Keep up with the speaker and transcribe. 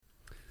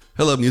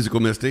Hello, Musical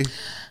Misty.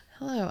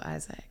 Hello,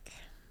 Isaac.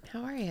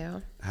 How are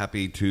you?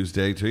 Happy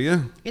Tuesday to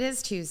you. It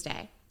is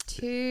Tuesday.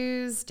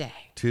 Tuesday.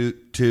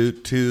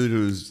 Studio.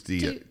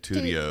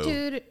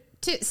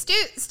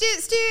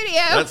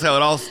 That's how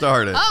it all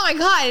started. Oh my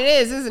God, it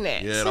is, isn't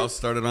it? Yeah, it all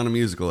started on a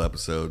musical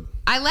episode.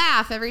 I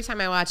laugh every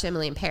time I watch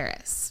Emily in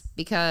Paris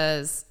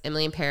because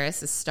Emily in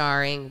Paris is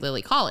starring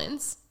Lily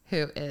Collins,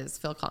 who is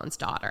Phil Collins'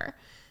 daughter.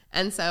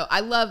 And so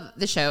I love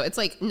the show. It's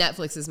like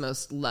Netflix's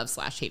most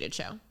love/hated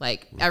show.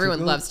 Like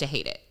everyone loves to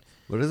hate it.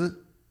 What is it?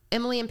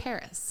 Emily in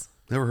Paris.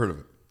 Never heard of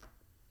it.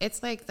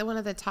 It's like one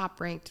of the top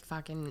ranked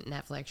fucking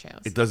Netflix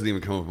shows. It doesn't even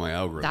come up with my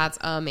algorithm. That's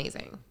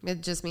amazing. It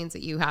just means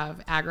that you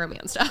have aggro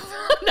man stuff.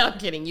 No, I'm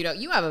kidding. You don't.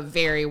 You have a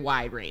very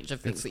wide range of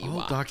things that you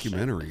watch. It's all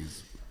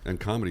documentaries and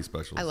comedy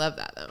specials. I love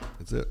that though.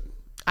 That's it.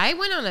 I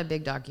went on a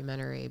big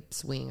documentary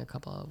swing a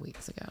couple of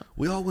weeks ago.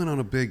 We all went on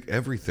a big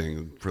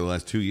everything for the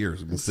last 2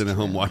 years. We've been sitting at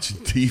home watching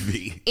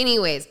TV.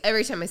 Anyways,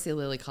 every time I see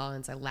Lily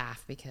Collins, I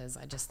laugh because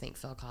I just think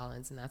Phil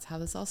Collins, and that's how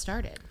this all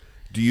started.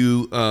 Do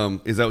you,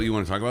 is that what you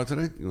want to talk about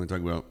today? You want to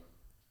talk about?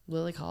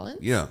 Lily Collins?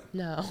 Yeah.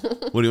 No.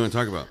 What do you want to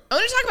talk about? I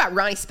want to talk about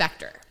Ronnie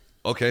Spector.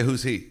 Okay,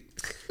 who's he?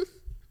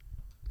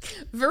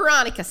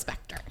 Veronica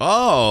Spector.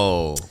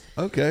 Oh,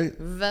 okay.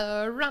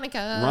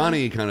 Veronica.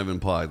 Ronnie kind of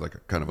implied like a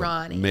kind of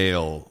Ronnie. a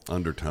male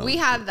undertone. We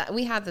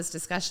had this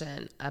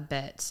discussion a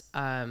bit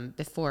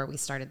before we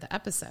started the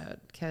episode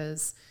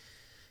because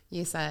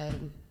you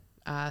said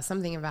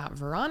something about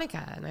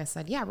Veronica, and I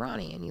said, yeah,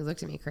 Ronnie, and you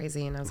looked at me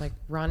crazy, and I was like,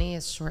 Ronnie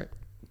is short.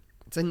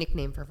 It's a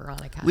nickname for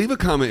Veronica. Leave a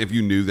comment if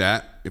you knew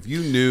that. If you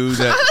knew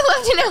that. I would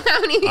love to know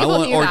how many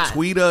people knew or that.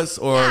 tweet us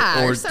or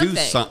do something.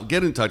 something.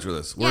 Get in touch with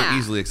us. We're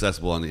easily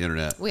accessible on the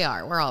internet. We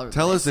are. We're all over.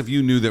 Tell us if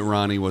you knew that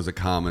Ronnie was a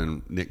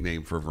common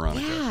nickname for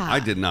Veronica. Yeah.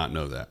 I did not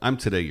know that. I'm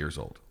today years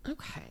old.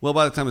 Okay. Well,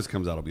 by the time this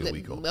comes out, I'll be a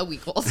week old. A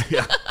week old.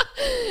 Yeah.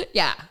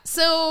 Yeah.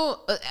 So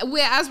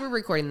as we're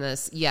recording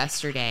this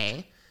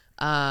yesterday,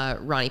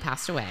 Ronnie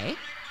passed away.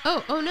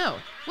 Oh no.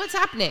 What's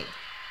happening?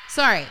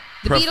 Sorry.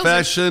 The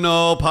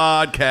Professional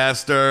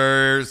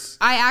podcasters.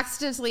 I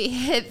accidentally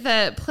hit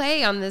the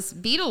play on this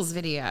Beatles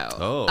video.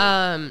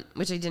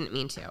 Which I didn't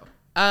mean to.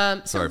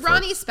 Sorry,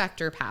 Ronnie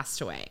Spector passed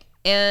away.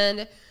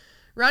 And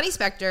Ronnie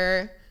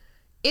Spector,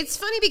 it's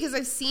funny because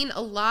I've seen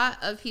a lot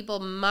of people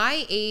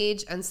my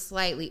age and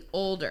slightly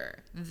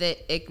older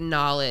that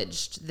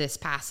acknowledged this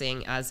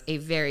passing as a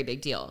very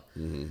big deal.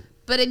 Mm-hmm.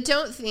 But I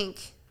don't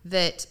think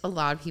that a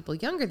lot of people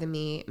younger than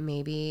me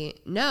maybe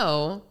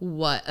know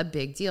what a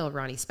big deal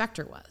Ronnie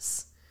Spector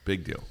was.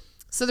 Big deal.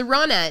 So the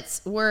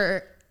Ronettes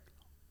were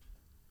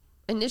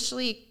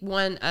initially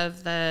one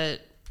of the...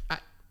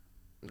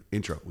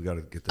 Intro. We got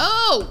to get that.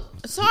 Oh,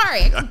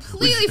 sorry. I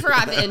completely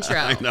forgot the intro.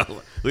 I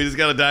know. We just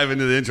got to dive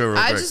into the intro real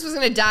quick. I just was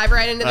going to dive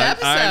right into the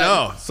episode. I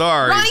know.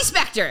 Sorry. Ronnie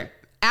Spector,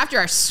 after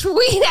our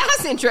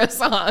sweet-ass intro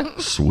song.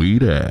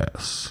 Sweet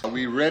ass. Are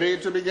we ready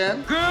to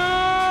begin? Good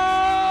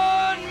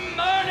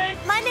morning.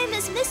 My name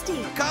is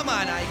Misty. Come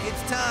on, Ike,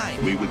 it's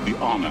time. We would be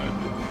honored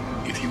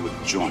if you would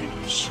join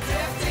us.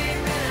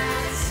 15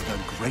 minutes. The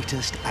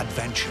greatest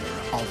adventure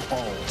of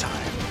all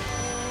time.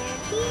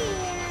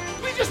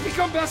 We just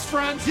become best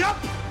friends. Yep.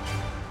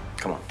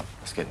 Come on,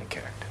 let's get into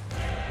character.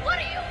 What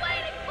are you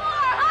waiting for,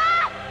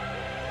 huh?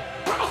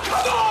 Oh,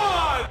 come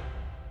on!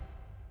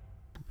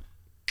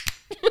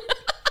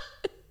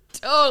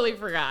 Totally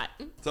forgot.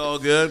 It's all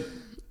good.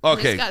 I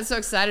Okay. just got so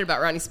excited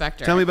about Ronnie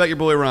Spector. Tell me about your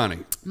boy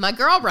Ronnie. My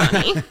girl,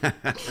 Ronnie.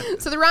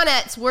 So the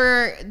Ronettes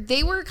were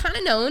kind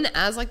of known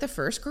as like the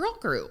first girl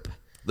group.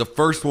 The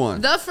first one.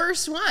 The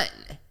first one,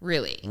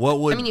 really.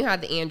 What I mean, you had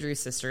the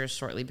Andrews sisters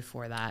shortly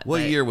before that.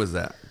 What but- year was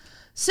that?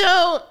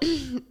 So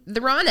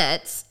the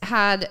Ronettes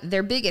had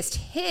their biggest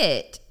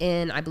hit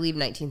in, I believe,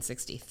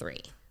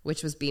 1963,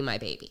 which was Be My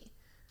Baby,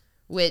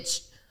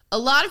 which a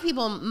lot of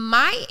people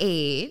my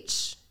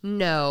age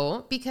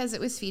know because it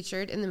was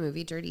featured in the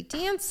movie Dirty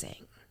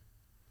Dancing.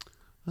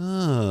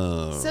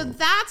 Oh. So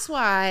that's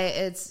why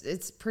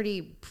it's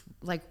pretty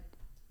like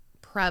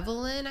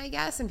prevalent, I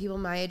guess, and people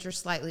my age are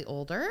slightly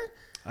older.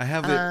 I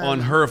have it on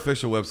her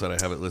official website. I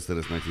have it listed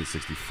as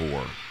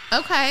 1964.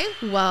 Okay,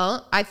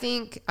 well, I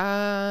think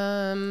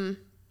Because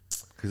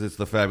it's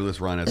the Fabulous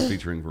Ronettes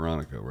featuring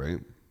Veronica, right?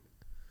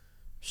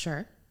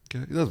 sure.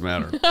 Okay, it doesn't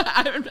matter.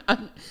 I don't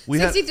know. We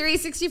had- 63,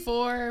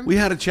 64. We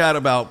had a chat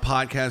about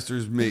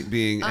podcasters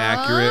being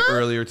accurate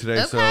earlier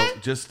today. okay. So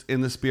just in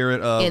the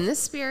spirit of... In the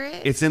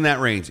spirit. It's in that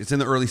range. It's in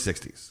the early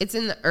 60s. It's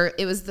in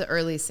it was the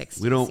early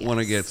 60s. We don't want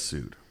to yes. get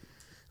sued.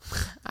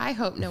 I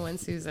hope no one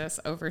sues us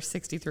over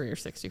 63 or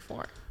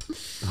 64.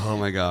 Oh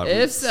my God.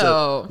 If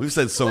so, we've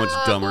said so much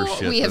dumber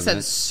shit. We have than said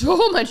this.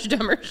 so much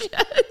dumber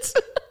shit.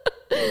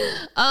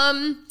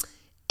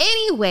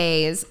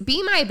 Anyways,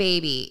 Be My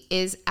Baby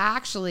is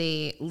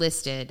actually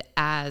listed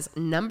as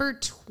number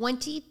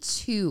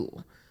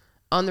 22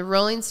 on the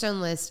Rolling Stone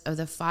list of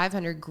the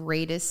 500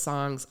 greatest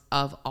songs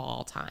of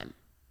all time.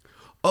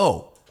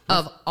 Oh.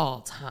 Of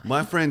all time.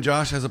 My friend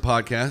Josh has a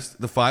podcast,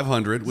 The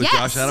 500, with Yes.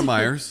 Josh Adam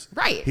Myers.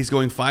 Right. He's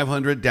going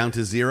 500 down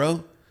to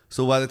 0.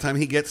 So by the time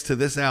he gets to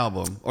this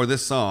album or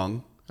this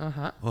song,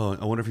 Oh,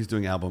 I wonder if he's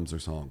doing albums or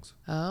songs.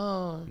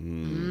 Oh. I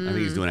think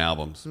he's doing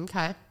albums.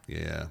 Okay.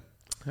 Yeah.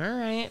 All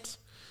right.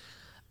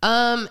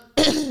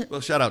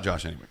 Well, shout out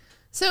Josh anyway.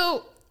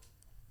 So,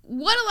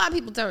 what a lot of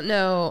people don't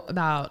know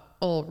about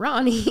old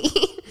Ronnie,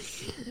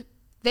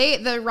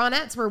 the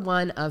Ronettes were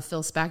one of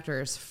Phil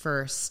Spector's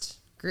first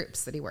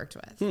groups that he worked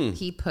with.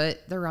 He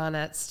put the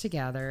Ronettes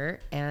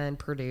together and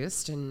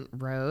produced and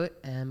wrote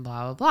and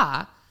blah, blah,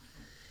 blah.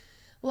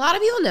 A lot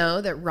of people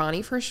know that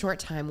Ronnie for a short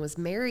time was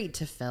married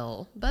to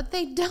Phil, but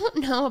they don't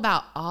know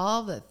about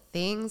all the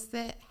things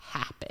that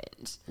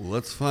happened. Well,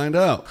 let's find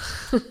out.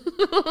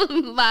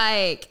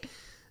 Like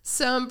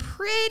some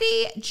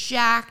pretty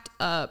jacked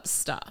up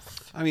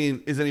stuff. I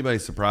mean, is anybody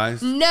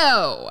surprised?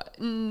 No,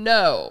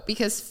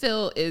 because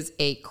Phil is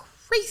a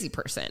crazy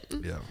person.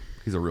 Yeah,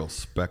 he's a real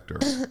specter.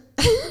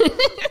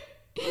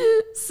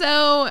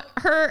 So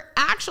her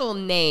actual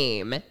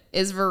name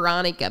is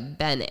Veronica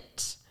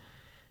Bennett.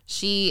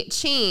 She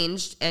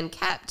changed and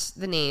kept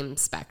the name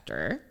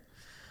Spector.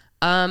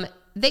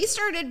 They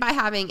started by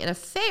having an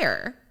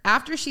affair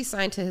after she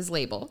signed to his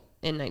label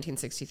in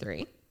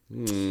 1963.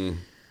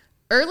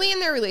 Early in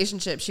their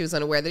relationship, she was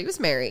unaware that he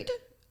was married.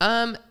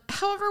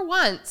 However,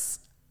 once,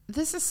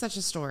 this is such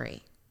a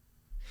story.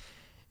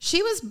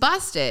 She was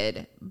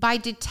busted by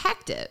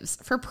detectives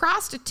for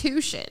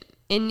prostitution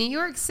in New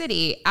York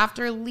City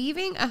after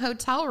leaving a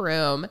hotel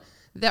room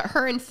that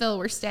her and Phil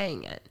were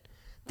staying in.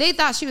 They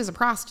thought she was a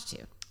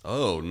prostitute.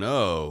 Oh,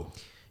 no.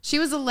 She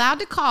was allowed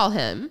to call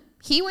him.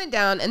 He went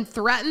down and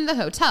threatened the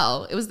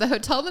hotel. It was the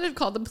hotel that had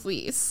called the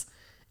police.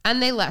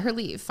 And they let her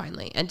leave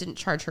finally and didn't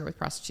charge her with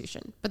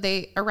prostitution. But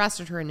they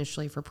arrested her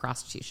initially for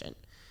prostitution.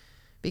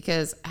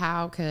 Because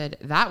how could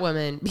that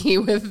woman be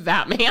with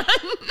that man?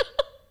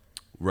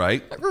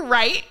 Right?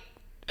 Right?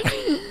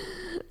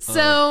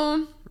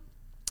 So,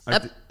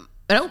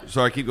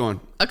 Sorry, keep going.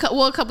 a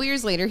couple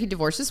years later, he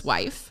divorced his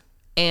wife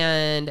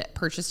and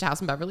purchased a house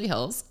in Beverly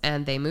Hills.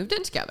 And they moved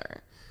in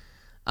together.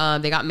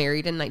 They got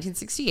married in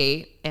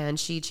 1968. And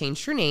she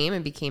changed her name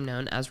and became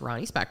known as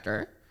Ronnie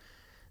Spector.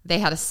 They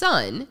had a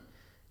son.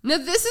 Now,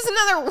 this is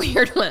another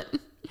weird one.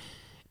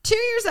 2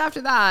 years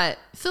after that,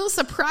 Phil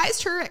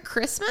surprised her at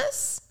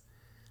Christmas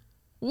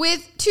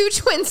with 2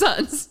 twin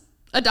sons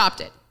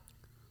adopted.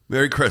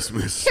 Merry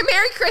Christmas.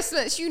 Merry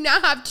Christmas. You now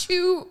have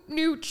 2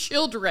 new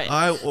children.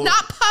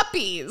 Not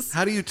puppies.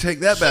 How do you take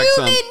that back,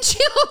 son? Human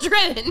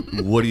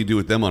children. What do you do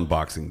with them on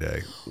Boxing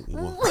Day?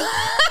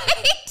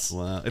 Right.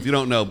 Well, if you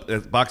don't know,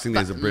 Boxing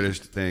Day is a British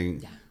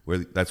thing where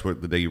that's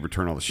the day you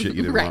return all the shit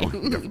you didn't want for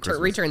Christmas.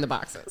 Return the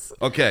boxes.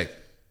 Okay.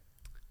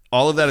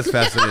 All of that is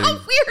fascinating. How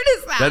weird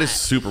is that? That is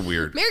super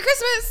weird. Merry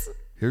Christmas.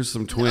 Here's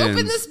some twins.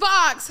 Open this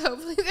box.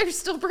 Hopefully they're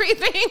still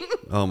breathing.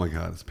 Oh my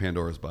God, it's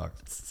Pandora's box.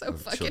 It's so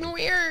fucking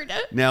weird.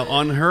 Now,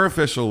 on her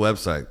official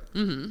website,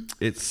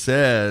 it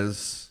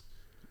says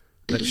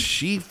that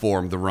she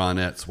formed the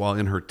Ronettes while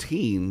in her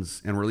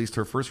teens and released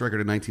her first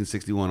record in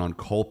 1961 on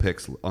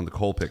the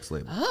Colpix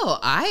label. Oh,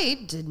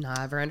 I did not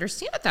ever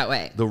understand it that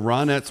way. The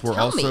Ronettes were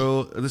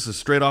this is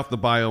straight off the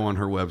bio on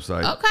her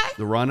website. Okay.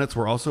 The Ronettes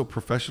were also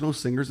professional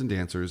singers and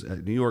dancers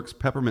at New York's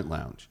Peppermint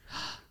Lounge.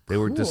 They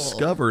were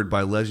discovered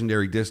by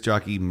legendary disc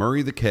jockey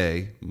Murray the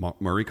K,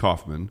 Murray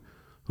Kaufman,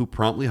 who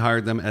promptly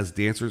hired them as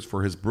dancers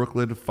for his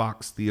Brooklyn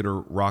Fox Theater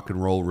rock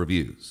and roll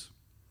revues.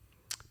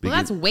 Well,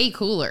 that's way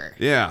cooler.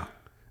 Yeah.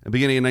 And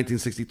beginning in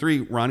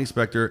 1963, Ronnie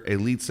Spector, a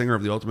lead singer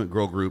of the ultimate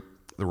girl group,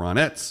 the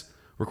Ronettes,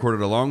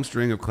 recorded a long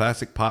string of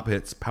classic pop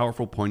hits,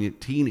 powerful, poignant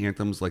teen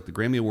anthems like the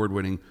Grammy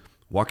Award-winning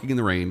Walking in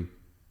the Rain,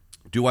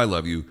 Do I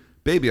Love You,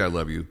 Baby I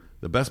Love You,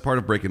 The Best Part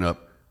of Breaking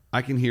Up,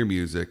 I Can Hear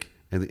Music,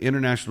 and the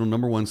international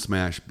 #1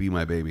 smash, Be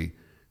My Baby.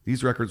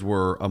 These records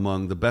were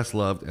among the best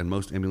loved and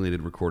most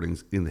emulated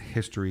recordings in the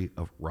history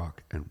of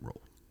rock and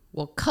roll.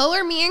 Well,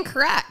 color me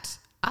incorrect.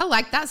 I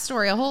like that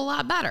story a whole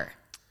lot better.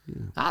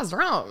 Yeah. I was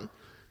wrong.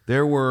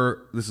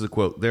 This is a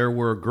quote, there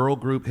were girl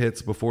group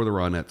hits before the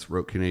Ronettes,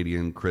 wrote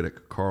Canadian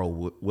critic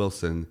Carl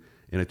Wilson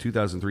in a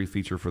 2003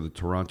 feature for the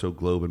Toronto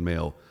Globe and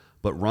Mail.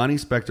 But Ronnie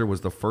Spector was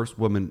the first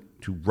woman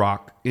to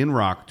rock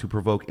to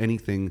provoke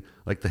anything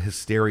like the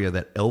hysteria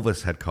that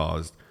Elvis had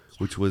caused,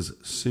 which was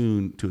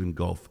soon to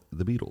engulf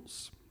the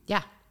Beatles.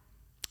 Yeah.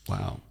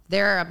 Wow.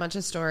 There are a bunch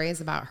of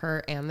stories about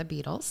her and the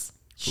Beatles.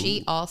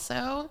 She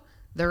also,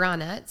 the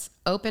Ronettes,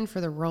 opened for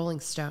the Rolling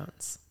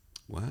Stones.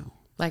 Wow.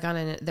 Like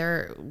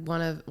they're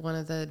one of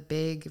the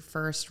big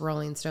first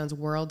Rolling Stones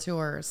world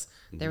tours.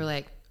 They were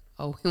like,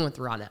 oh, we want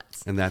the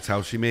Ronettes. And that's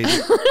how she made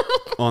it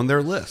on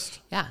their list.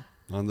 Yeah.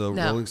 On the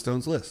Rolling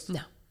Stones list. No,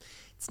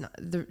 it's not.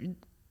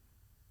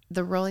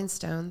 The Rolling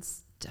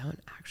Stones don't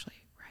actually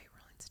write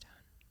Rolling Stone.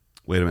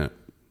 Wait a minute.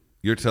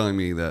 You're telling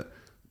me that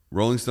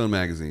Rolling Stone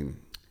magazine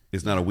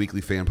is not a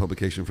weekly fan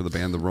publication for the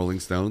band The Rolling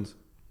Stones?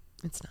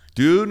 It's not.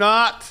 Do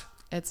not.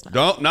 It's not.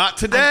 Don't. Not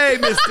today,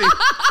 Misty.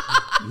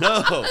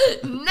 No.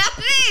 Not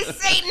today,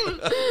 Satan.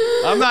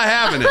 I'm not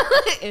having it.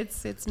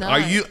 It's not.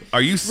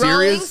 Are you serious?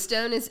 Rolling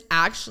Stone is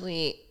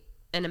actually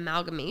an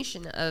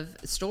amalgamation of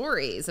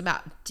stories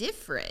about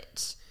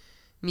different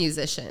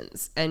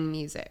musicians and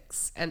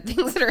musics and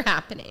things that are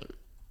happening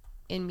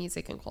in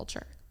music and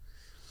culture.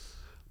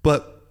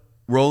 But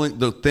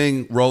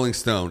Rolling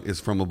Stone is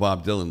from a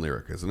Bob Dylan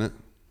lyric, isn't it?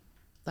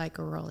 Like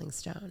a Rolling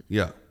Stone.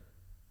 Yeah.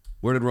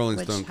 Where did Rolling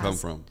Which Stone come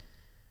has- from?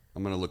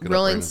 I'm going to look it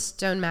Rolling up.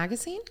 Stone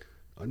magazine?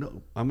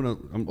 No, I'm the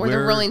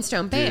Rolling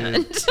Stone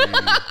band?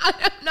 I'm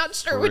not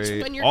sure which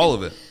one you're... All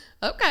of it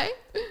Okay.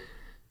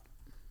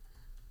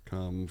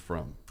 come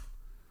from.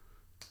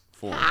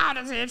 How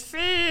does it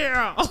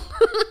feel?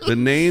 The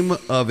name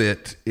of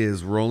it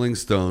is Rolling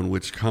Stone,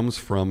 which comes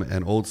from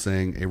an old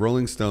saying, a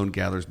rolling stone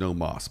gathers no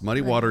moss. Muddy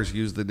Waters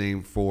used the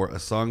name for a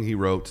song he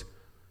wrote,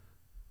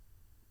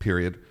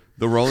 period.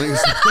 The Rolling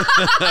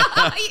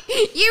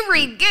You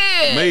read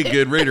good. Made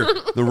good reader.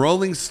 The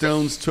Rolling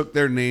Stones took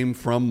their name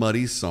from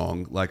Muddy's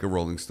song, Like a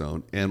Rolling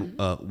Stone, and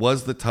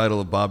was the title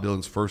of Bob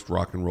Dylan's first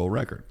rock and roll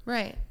record.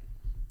 Right.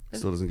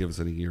 Still doesn't give us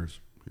any years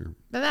here.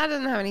 But that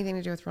doesn't have anything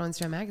to do with Rolling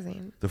Stone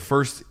magazine. The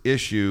first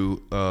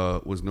issue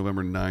was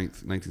November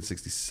 9th,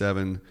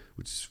 1967,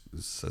 which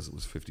says it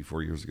was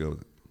 54 years ago.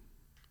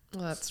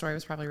 Well, that story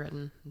was probably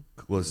written.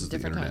 Well, this is the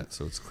Different internet, time.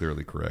 so it's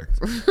clearly correct.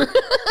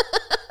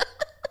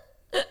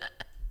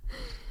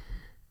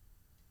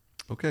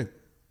 Okay.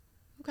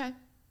 Okay.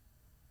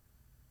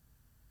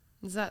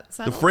 Is that The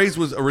settled? phrase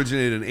was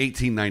originated in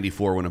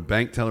 1894 when a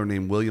bank teller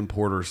named William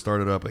Porter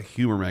started up a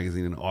humor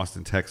magazine in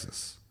Austin,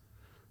 Texas.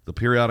 The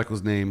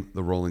periodical's name,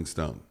 The Rolling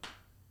Stone.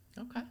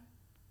 Okay.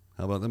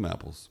 How about them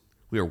apples?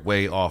 We are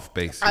way off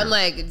base here. I'm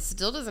like, it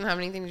still doesn't have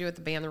anything to do with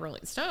the band The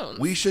Rolling Stones.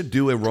 We should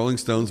do a Rolling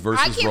Stones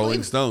versus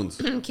Rolling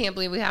Stones. Can't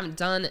believe we haven't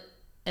done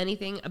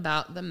anything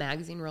about the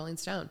magazine Rolling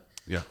Stone.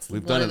 Yeah, It's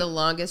we've one done of it. the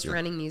longest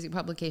running music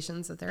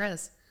publications that there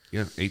is.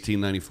 Yeah,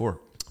 1894.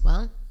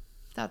 Well,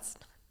 that's...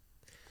 It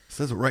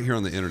says it right here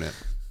on the internet.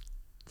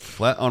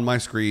 Flat on my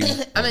screen.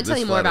 I'm going to tell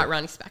you more about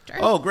Ronnie Spector.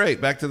 Oh,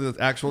 great. Back to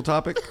the actual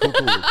topic.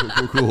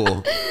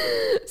 Cool.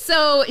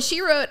 So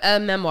she wrote a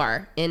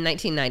memoir in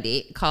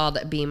 1990 called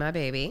Be My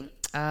Baby.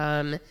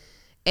 And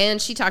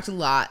she talked a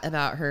lot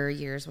about her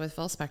years with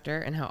Phil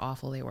Spector and how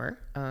awful they were.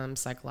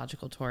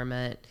 Psychological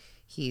torment.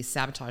 He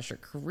sabotaged her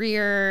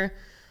career,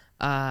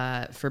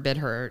 forbid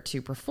her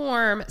to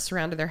perform,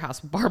 surrounded their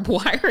house with barbed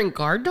wire and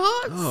guard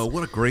dogs. Oh,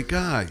 what a great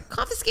guy.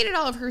 Confiscated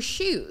all of her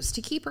shoes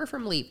to keep her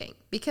from leaving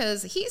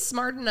because he's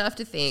smart enough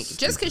to think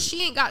just because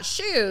she ain't got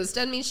shoes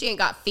doesn't mean she ain't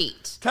got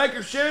feet. Take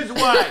her shoes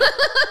away.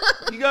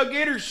 You go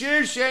get her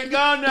shoes, she ain't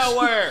gone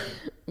nowhere.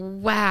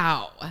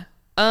 Wow.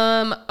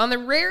 On the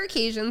rare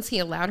occasions he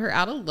allowed her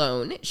out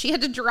alone, she had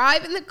to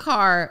drive in the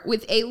car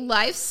with a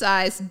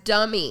life-size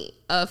dummy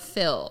of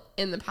Phil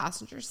in the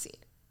passenger seat.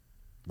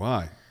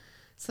 Why?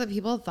 So that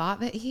people thought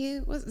that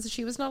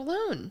she was not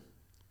alone.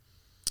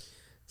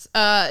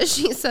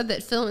 She said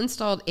that Phil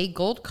installed a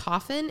gold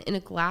coffin in a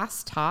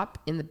glass top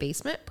in the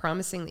basement,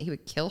 promising that he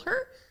would kill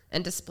her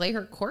and display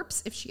her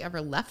corpse if she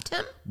ever left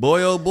him.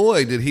 Boy, oh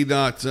boy, did he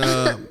not.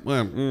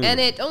 And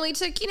it only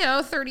took,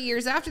 30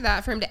 years after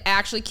that for him to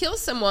actually kill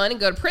someone and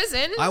go to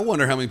prison. I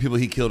wonder how many people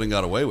he killed and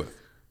got away with.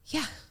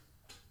 Yeah.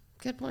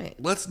 Good point.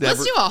 Let's do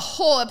a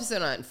whole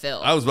episode on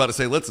Phil. I was about to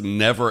say, let's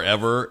never,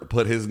 ever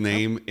put his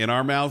name in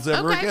our mouths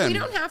ever again. We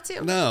don't have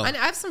to. No. I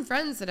have some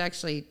friends that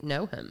actually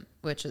know him,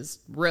 which is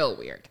real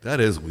weird. That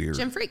is weird.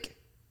 Jim Freak.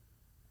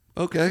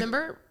 Okay.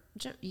 Remember?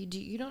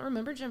 You don't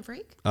remember Jim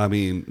Freak? I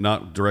mean,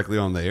 not directly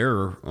on the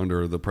air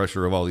under the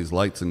pressure of all these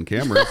lights and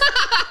cameras.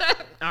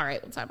 All right,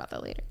 we'll talk about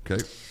that later.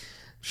 Okay.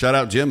 Shout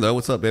out Jim, though.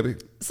 What's up, baby?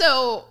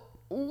 So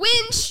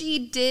when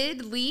she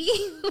did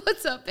leave,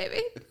 what's up,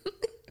 baby?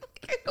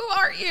 Who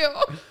are you?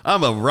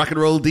 I'm a rock and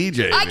roll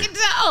DJ. I can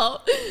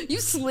tell. You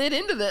slid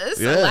into this.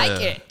 Yeah. I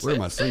like it. Where are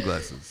my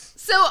sunglasses?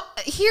 So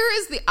here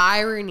is the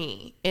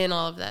irony in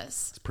all of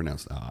this. It's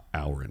pronounced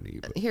irony.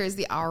 But Here is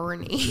the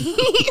irony.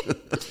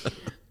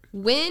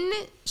 When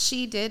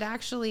she did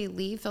actually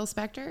leave Phil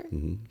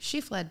Spector,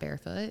 she fled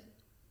barefoot.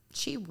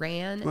 She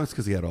ran. Well, that's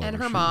because he had all and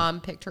her her shoes.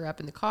 mom picked her up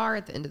in the car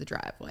at the end of the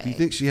driveway. Do you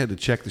think she had to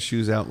check the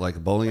shoes out like a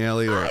bowling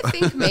alley, or I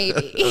think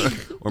maybe.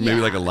 or maybe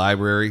Yeah. like a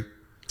library?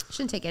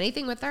 Shouldn't take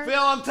anything with her.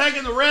 Phil, I'm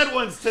taking the red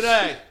ones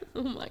today.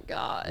 Oh my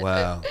God.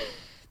 Wow.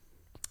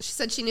 She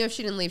said she knew if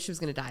she didn't leave, she was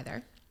going to die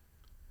there.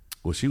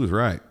 Well, she was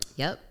right.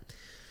 Yep.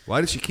 Why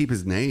did she keep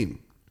his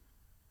name?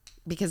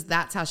 Because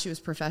that's how she was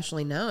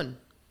professionally known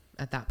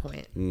at that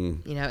point.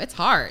 It's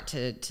hard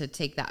to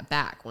take that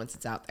back once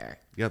it's out there.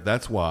 Yeah,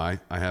 that's why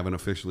I haven't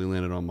officially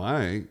landed on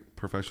my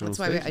professional That's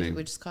why stage I name.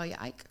 would just call you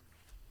Ike.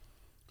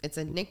 It's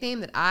a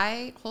nickname that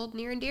I hold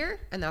near and dear,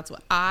 and that's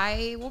what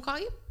I will call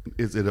you.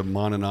 Is it a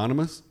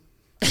mononymous?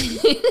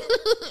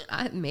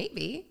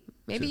 Maybe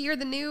you're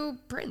the new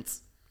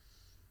Prince.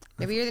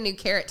 Maybe you're the new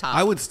Carrot Top.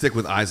 I would stick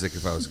with Isaac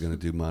if I was going to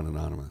do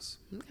mononymous,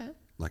 Okay,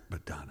 like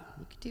Madonna.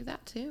 you could do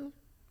that too.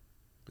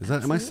 Is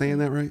that? Am I saying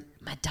that right?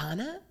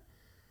 Madonna?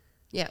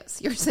 Yes,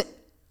 you're saying.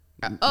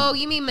 Oh,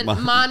 you mean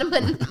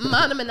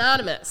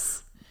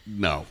mononymous?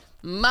 No.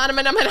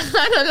 Mononymous.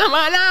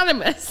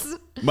 Phenomena.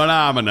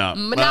 Phenomena.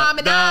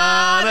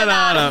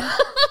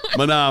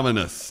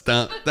 Monominous.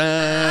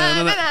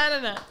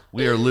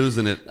 We are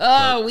losing it.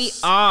 Oh, we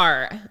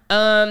are.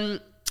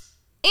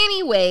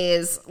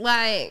 Anyways,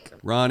 like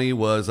Ronnie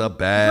was a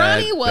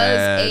bad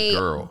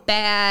girl.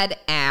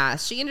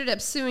 Badass. She ended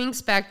up suing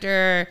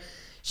Spectre.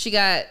 She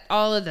got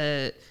all of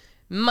the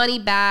money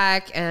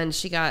back, and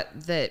she got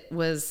that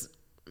was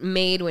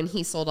made when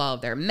he sold all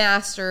of their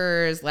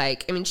masters.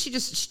 Like, I mean, she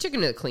took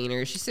him to the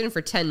cleaners. She sued him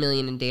for $10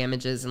 million in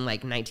damages in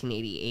like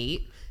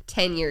 1988,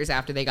 10 years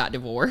after they got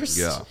divorced.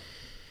 Yeah.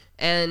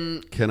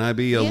 And can I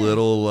be a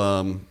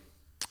little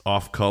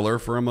off color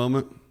for a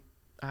moment?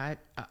 I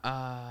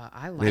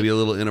like maybe a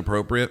little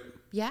inappropriate.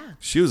 Yeah.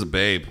 She was a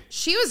babe.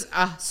 She was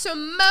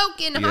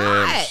smoking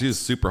hot. She was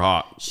super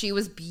hot. She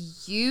was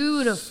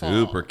beautiful.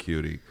 Super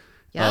cutie.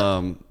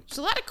 Yeah. There's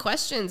a lot of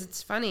questions.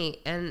 It's funny.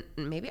 And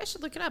maybe I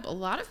should look it up. A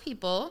lot of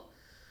people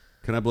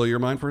can I blow your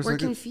mind for a were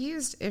second?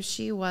 confused if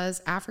she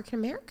was African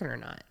American or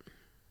not.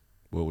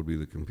 What would be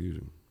the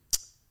confusion?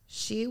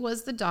 She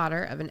was the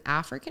daughter of an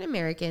African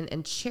American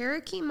and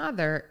Cherokee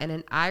mother and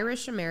an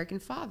Irish American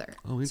father.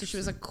 Oh, interesting. So she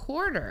was a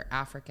quarter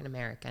African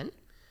American,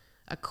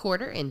 a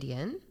quarter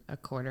Indian, a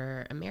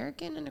quarter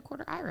American, and a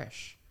quarter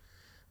Irish.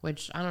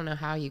 Which I don't know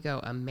how you go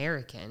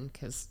American,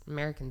 because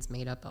American's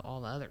made up of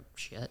all the other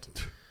shit.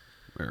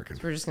 American.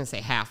 So we're just going to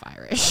say half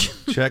Irish.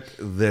 Check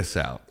this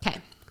out.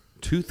 Okay.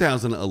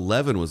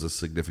 2011 was a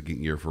significant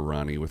year for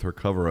Ronnie with her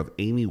cover of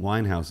Amy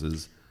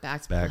Winehouse's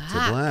Back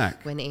to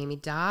Black, when Amy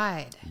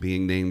died,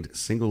 being named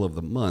Single of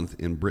the Month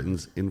in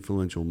Britain's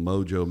influential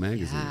Mojo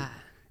magazine. Yeah.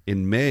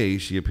 In May,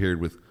 she appeared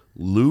with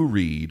Lou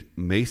Reed,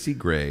 Macy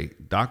Gray,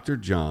 Dr.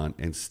 John,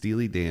 and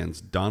Steely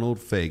Dan's Donald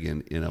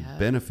Fagen in a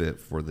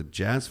benefit for the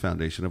Jazz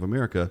Foundation of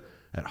America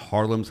at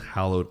Harlem's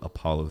hallowed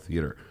Apollo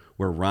Theater,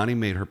 where Ronnie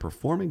made her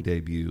performing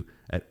debut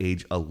at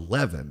age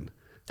 11.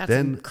 That's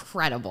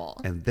incredible.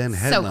 And then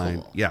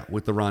headlined,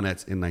 with the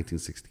Ronettes in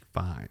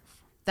 1965.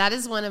 That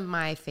is one of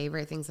my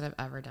favorite things that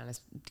I've ever done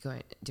is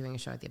doing a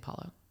show at the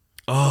Apollo.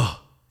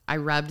 Oh. I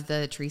rubbed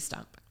the tree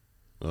stump.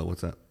 Oh,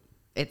 what's that?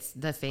 It's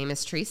the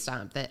famous tree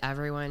stump that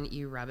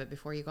you rub it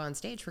before you go on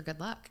stage for good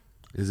luck.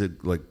 Is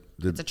it like...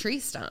 It's a tree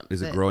stump.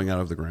 Is it growing out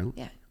of the ground?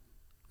 Yeah.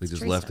 They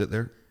just left it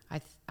there?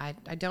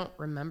 I don't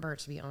remember,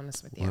 to be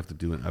honest with you. We'll have to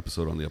do an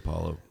episode on the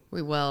Apollo.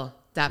 We will.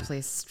 That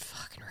place is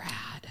fucking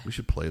rad. We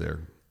should play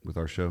there with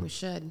our show. We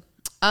should.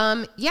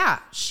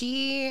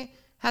 She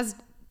has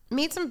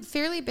made some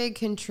fairly big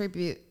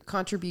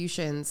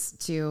contributions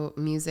to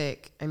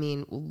music. I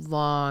mean,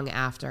 long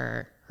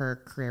after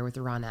her career with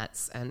the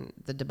Ronettes and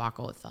the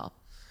debacle with Phil.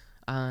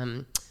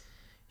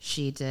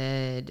 She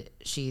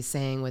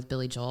sang with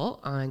Billy Joel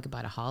on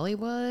Goodbye to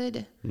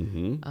Hollywood.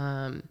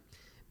 Mm-hmm.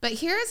 But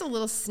here's a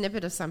little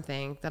snippet of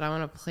something that I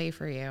want to play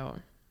for you.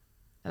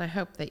 And I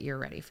hope that you're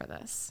ready for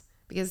this,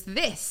 because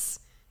this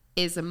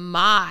is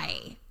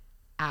my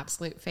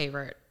absolute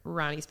favorite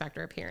Ronnie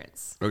Spector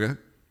appearance. Okay.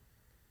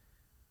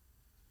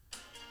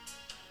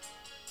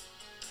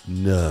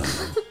 No.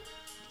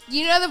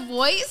 You know the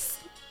voice?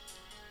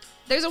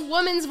 There's a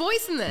woman's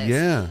voice in this.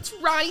 Yeah. It's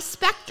Ronnie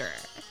Spector.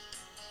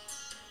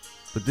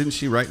 But didn't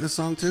she write this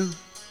song too?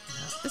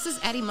 This is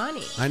Eddie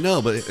Money. I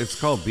know, but it's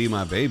called Be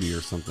My Baby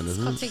or something,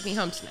 isn't it? Take Me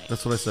Home Tonight.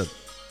 That's what I said.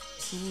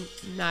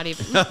 Not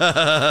even.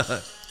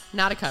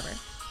 Not a cover.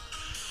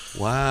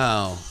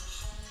 Wow.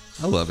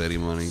 I love Eddie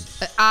Money.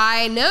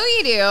 I know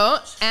you do.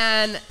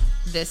 And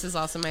this is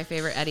also my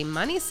favorite Eddie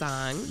Money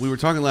song. We were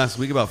talking last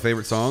week about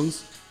favorite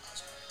songs.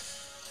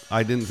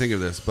 I didn't think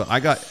of this, but I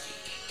got...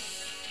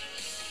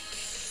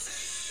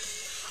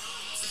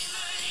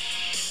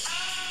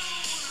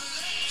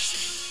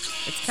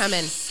 It's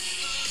coming.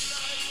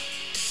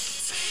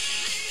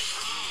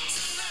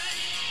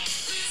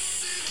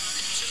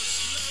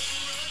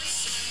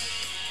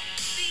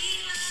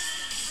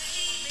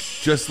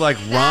 Just like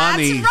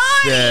Ronnie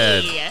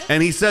said.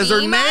 And he says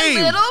her name.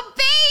 My little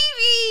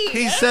baby.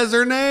 He says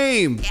her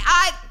name.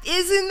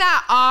 Isn't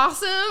that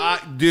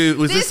awesome? Dude,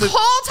 was this this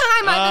whole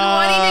time I've been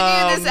wanting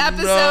to do this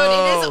episode. No.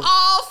 It is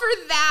all for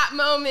that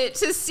moment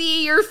to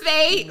see your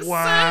face.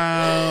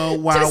 Wow.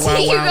 Wow.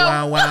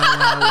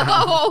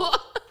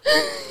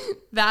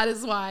 That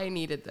is why I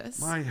needed this.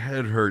 My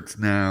head hurts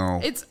now.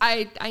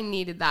 I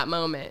needed that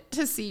moment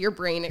to see your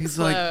brain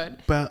explode.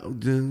 He's like,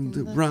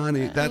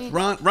 Ronnie. That's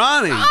Ronnie.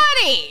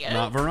 Ronnie.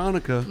 Not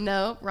Veronica.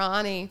 No,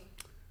 Ronnie.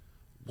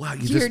 Wow,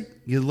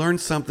 you learn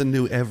something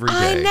new every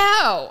day. I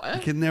know. You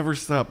can never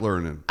stop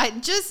learning.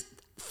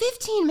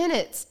 15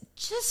 minutes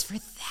just for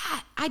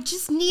that. I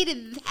just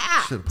needed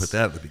that. Should have put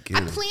that at the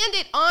beginning. I planned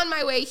it on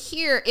my way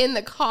here in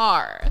the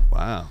car.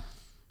 Wow.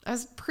 I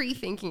was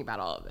pre-thinking about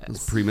all of this. It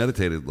was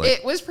premeditated.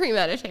 It was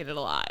premeditated a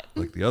lot.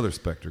 Like the other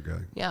Spectre guy.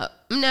 Yeah.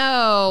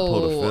 No.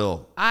 Pulled a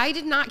Phil. I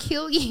did not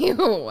kill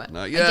you.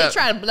 Not yet. I did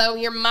try to blow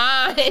your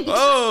mind.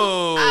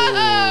 Oh.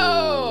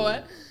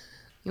 Oh.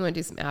 You want to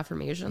do some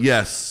affirmations?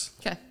 Yes.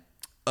 Okay.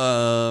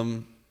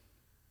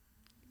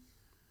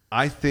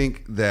 I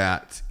think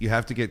that you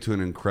have to get to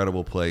an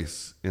incredible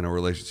place in a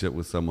relationship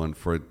with someone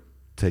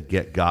to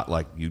get got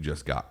like you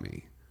just got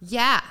me.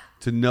 Yeah.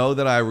 To know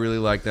that I really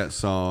like that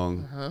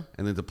song,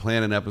 and then to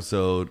plan an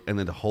episode, and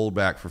then to hold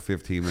back for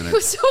 15 minutes. It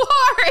was so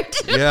hard. award.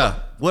 Yeah.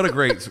 What a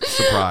great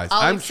surprise.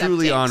 I'll I'm accept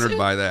truly it. honored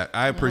by that.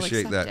 I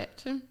appreciate I'll that.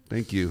 accept it.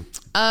 Thank you.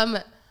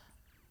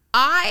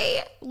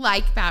 I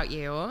like about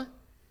you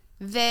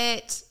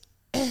that,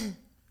 and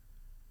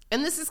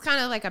this is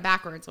kind of like a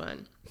backwards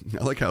one.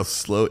 I like how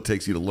slow it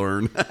takes you to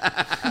learn. No,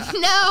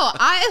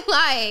 I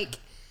like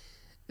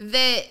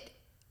that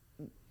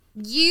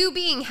you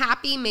being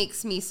happy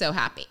makes me so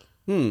happy.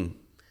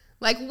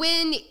 Like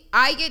when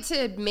I get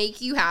to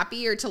make you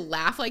happy or to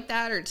laugh like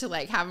that or to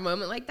like have a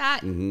moment like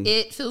that,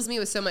 it fills me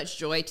with so much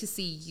joy to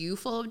see you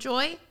full of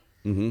joy.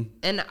 And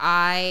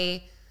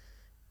I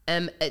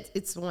am,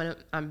 it's one of,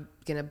 I'm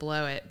going to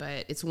blow it,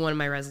 but it's one of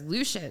my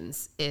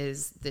resolutions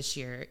is this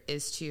year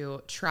is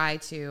to try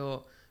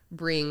to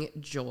bring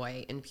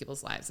joy in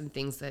people's lives and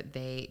things that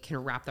they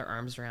can wrap their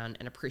arms around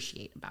and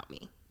appreciate about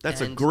me.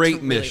 That's a and great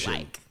to really mission.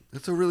 like.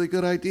 That's a really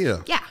good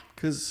idea. Yeah.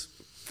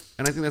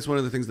 And I think that's one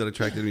of the things that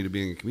attracted me to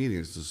being a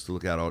comedian is just to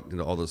look out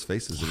into all those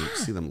faces and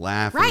see them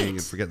laughing Right.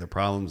 and forget their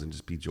problems and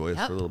just be joyous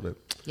for a little bit.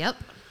 Yep.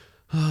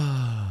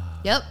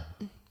 Yep.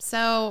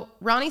 So,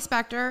 Ronnie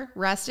Spector,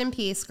 rest in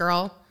peace,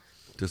 girl.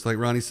 Just like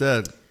Ronnie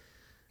said,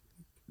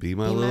 be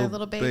my, Be little, my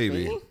little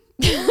baby.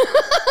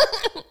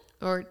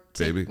 Or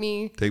take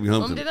me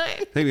home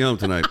tonight. Take me home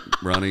tonight,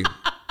 Ronnie.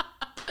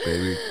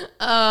 Baby.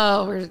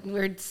 Oh,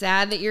 we're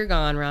sad that you're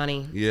gone,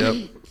 Ronnie.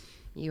 Yep.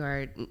 You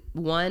are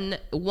one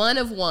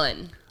of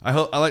one. I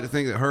like to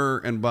think that her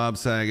and Bob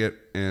Saget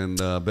and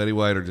Betty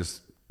White are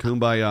just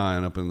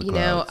kumbaya up in the You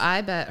clouds. know,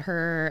 I bet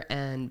her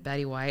and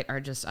Betty White are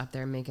just up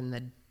there making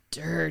the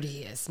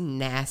dirtiest,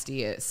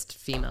 nastiest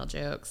female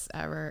jokes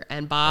ever.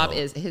 And Bob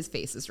his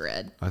face is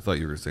red. I thought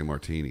you were going to say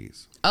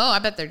martinis. Oh, I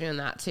bet they're doing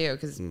that too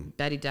because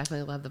Betty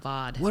definitely loved the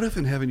VOD. What if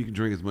in heaven you can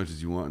drink as much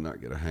as you want and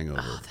not get a hangover?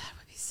 Oh, that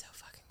would be so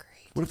fucking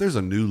great. What if there's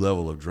a new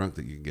level of drunk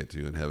that you can get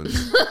to in heaven?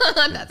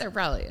 I bet there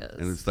probably is.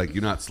 And it's like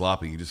you're not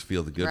sloppy, you just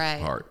feel the good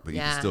Right. part, but you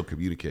Yeah. can still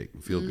communicate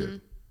and feel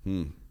good.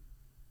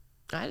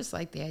 I just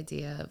like the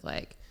idea of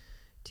like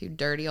two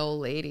dirty old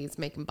ladies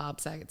making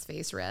Bob Saget's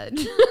face red.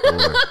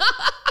 Boy.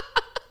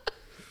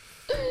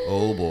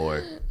 Oh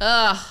boy.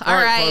 All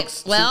right.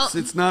 Folks, Well,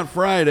 since it's not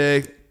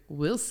Friday.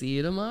 we'll see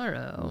you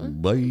tomorrow.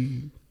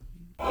 Bye.